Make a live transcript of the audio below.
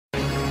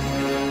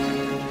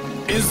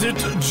Is it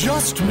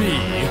just me,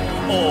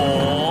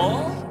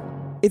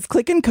 or... Is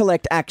click and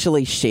collect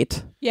actually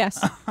shit?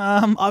 Yes.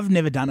 I've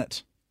never done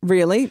it.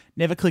 Really?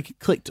 Never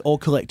clicked or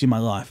collect in my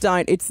life.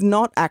 Don't. It's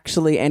not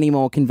actually any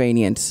more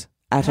convenient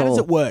at How all. does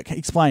it work?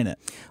 Explain it.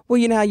 Well,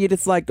 you know how you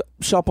just like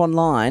shop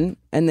online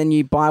and then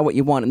you buy what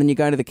you want and then you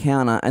go to the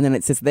counter and then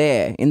it's just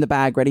there in the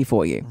bag ready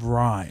for you.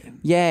 Right.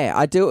 Yeah,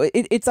 I do.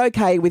 It's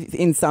okay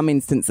in some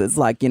instances,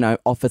 like, you know,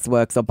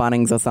 Officeworks or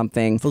Bunnings or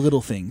something. For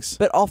little things.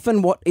 But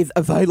often what is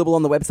available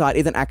on the website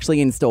isn't actually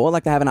in store,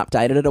 like they haven't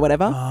updated it or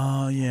whatever.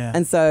 Oh, yeah.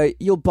 And so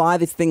you'll buy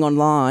this thing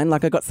online,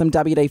 like I got some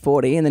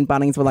WD-40 and then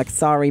Bunnings were like,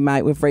 sorry,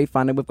 mate, we've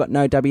refunded, we've got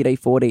no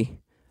WD-40.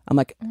 I'm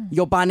like,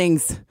 you're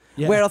Bunnings.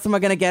 Yeah. Where else am I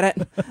going to get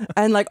it?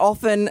 And like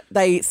often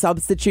they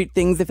substitute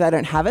things if they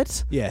don't have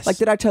it. Yes. Like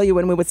did I tell you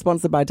when we were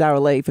sponsored by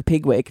Darryl Lee for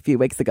Pig Week a few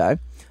weeks ago,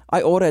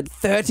 I ordered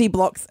 30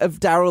 blocks of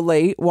Darryl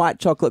Lee white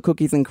chocolate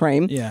cookies and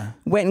cream. Yeah.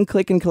 Went and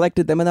click and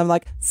collected them and I'm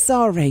like,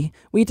 sorry,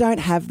 we don't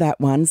have that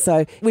one.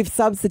 So we've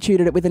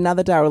substituted it with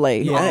another Darryl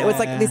Lee. Yeah. And it was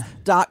like this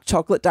dark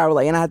chocolate Darryl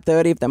Lee and I had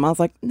 30 of them. I was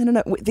like,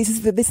 no, this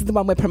is the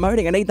one we're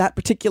promoting. I need that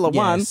particular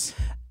Yes.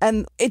 one.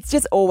 And it's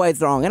just always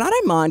wrong. And I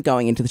don't mind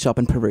going into the shop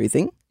and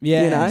perusing.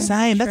 Yeah, You know?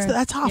 same. True.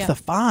 That's half Yeah. the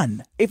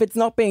fun. If it's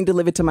not being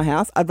delivered to my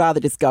house, I'd rather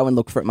just go and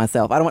look for it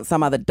myself. I don't want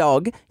some other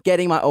dog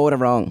getting my order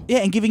wrong. Yeah,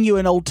 and giving you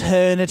an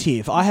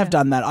alternative. I have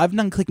done that. I've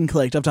done click and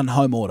collect. I've done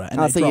home order. And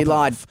Oh, they so you drop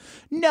lied off.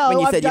 No, when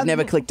you I've said done- you've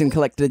never clicked and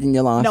collected in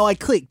your life. No, I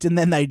clicked and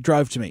then they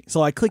drove to me.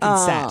 So I clicked and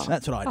Oh. sat.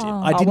 That's what I did.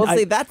 Oh. I didn't. well,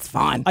 see, that's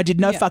fine. I did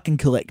no fucking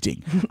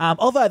collecting.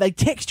 Although they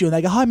text you and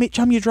they go, "Hi, Mitch,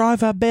 I'm your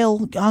driver,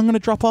 Belle. I'm going to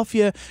drop off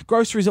your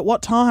groceries at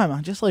what time?"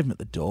 I just leave them at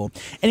the door.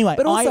 Anyway,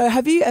 But also,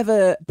 have you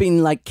ever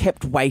been like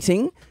kept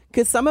waiting?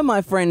 Because some of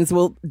my friends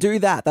will do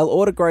that. They'll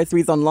order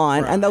groceries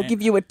online and they'll Right.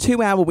 give you a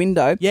 2-hour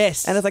window.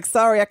 Yes. And it's like,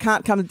 sorry, I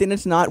can't come to dinner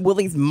tonight.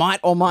 Woolies might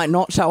or might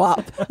not show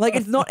up. Like,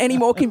 it's not any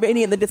more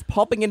convenient than just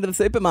popping into the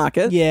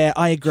supermarket. Yeah,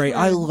 I agree.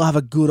 I love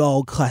a good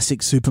old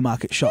classic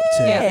supermarket shop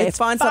too. Yeah, It's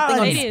find something fun.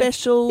 on It is.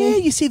 special. Yeah,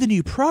 you see the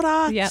new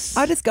products. Yep.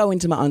 I just go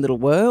into my own little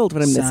world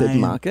when I'm in the Same.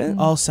 supermarket.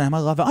 Oh, Sam, I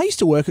love it. I used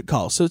to work at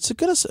Coles, so it's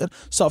got a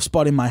soft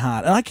spot in my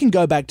heart, and I can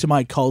go back to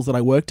my Coles that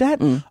I worked at.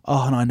 Oh,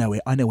 and I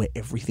know where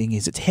everything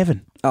is. It's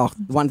heaven. Oh,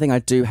 one thing I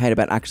do hate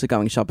about actually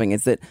going shopping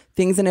is that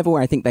things are never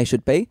where I think they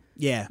should be.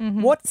 Yeah.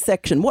 What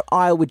section, what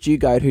aisle would you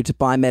go to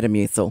buy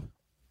Metamucil?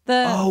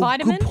 The Oh,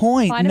 vitamin. good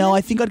point. Vitamin? No,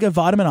 I think I'd go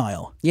vitamin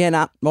aisle. Yeah,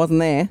 nah,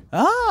 wasn't there.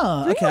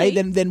 Oh, okay.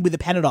 Really? Then with the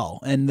Panadol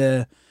and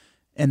the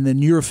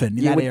Nurofen in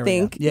You that would area.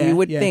 think. Yeah, You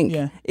would yeah, think.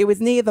 yeah. It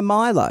was near the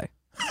Milo.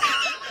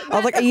 I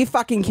was like, are you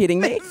fucking kidding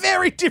me?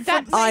 Very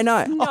different I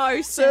know.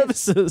 No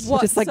services.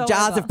 What? Just like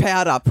jars of whatsoever.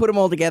 powder, put them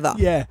all together.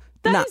 Yeah.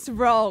 That is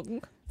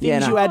wrong. Yeah,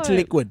 Things no. you add to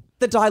liquid.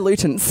 The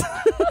dilutants.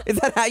 Is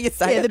that how you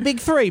say Yeah, it? the big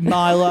three: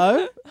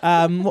 Milo,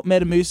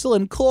 Metamucil,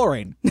 and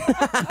chlorine.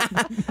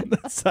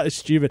 That's so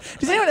stupid.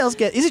 Does anyone else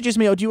get? Is it just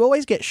me, or do you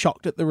always get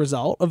shocked at the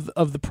result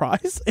of the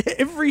price?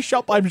 Every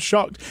shop, I'm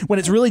shocked when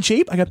it's really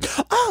cheap. I go,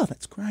 "Oh,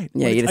 that's great."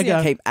 Yeah, you I just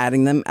go, keep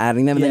adding them,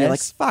 and then you're like,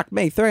 Yes. fuck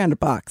me,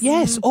 $300.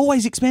 Yes,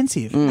 always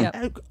expensive. Yep.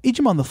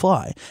 Idjum on the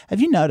fly. Have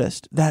you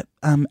noticed that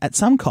at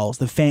some Coles,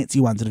 the fancy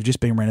ones that have just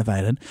been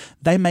renovated,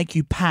 they make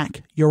you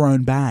pack your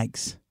own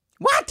bags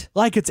What?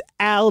 like it's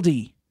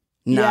Aldi.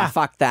 Nah, Yeah.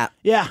 fuck that.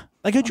 Yeah.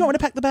 They go, "Do you want me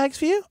to pack the bags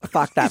for you?"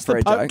 Fuck that Is for the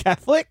a Pope joke.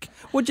 Catholic?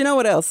 Well, do you know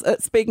what else?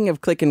 Speaking of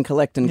click and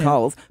collect and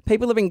Coles,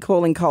 people have been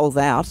calling Coles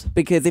out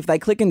because if they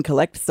click and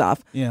collect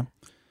stuff, Yeah.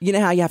 you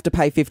know how you have to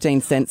pay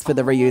 15 cents for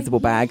the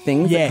reusable bag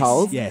things Yes, at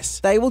Coles? yes.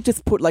 They will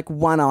just put like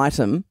one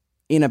item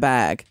in a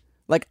bag.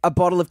 Like a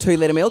bottle of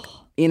 2-litre milk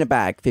in a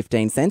bag,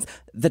 15 cents.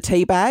 The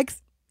tea bags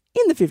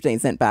in the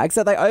 15-cent bag.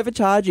 So they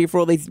overcharge you for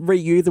all these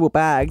reusable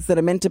bags that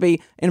are meant to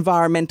be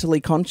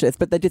environmentally conscious,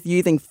 but they're just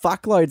using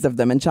fuckloads of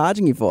them and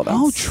charging you for them.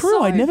 Oh,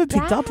 true. I never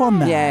picked up on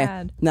that. Yeah.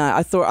 Bad. No,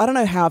 I don't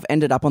know how I've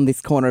ended up on this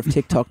corner of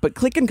TikTok, but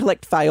click and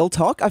collect fail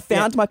talk. I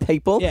found my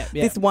people. Yeah,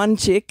 yeah. This one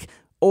chick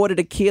ordered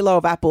a kilo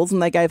of apples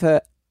and they gave her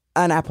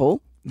an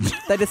apple.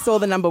 They just saw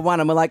the number 1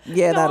 and were like,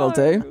 yeah, that'll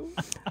do.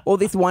 Or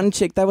this one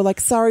chick, they were like,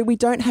 sorry, we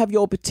don't have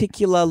your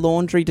particular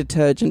laundry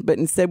detergent, but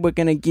instead we're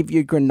going to give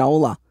you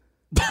granola.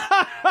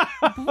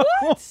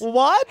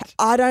 What?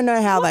 I don't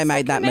know how they What's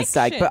made the that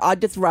mistake, connection? but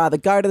I'd just rather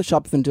go to the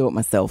shops and do it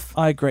myself.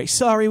 I agree.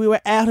 Sorry, we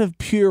were out of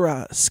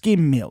pure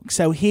skim milk,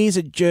 so here's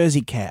a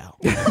Jersey cow.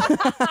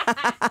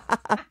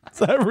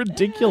 So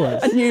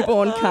ridiculous. A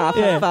newborn calf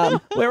Yeah. fun.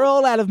 We're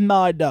all out of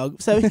my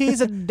dog, so here's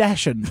a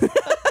Dashin.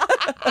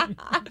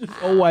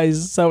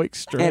 Always so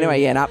extreme.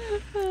 Anyway, yeah, no.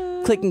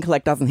 Click and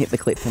collect doesn't hit the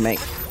clip for me.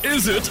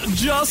 Is it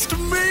just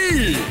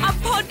me? A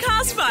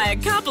podcast by a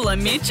couple of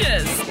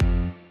Mitches.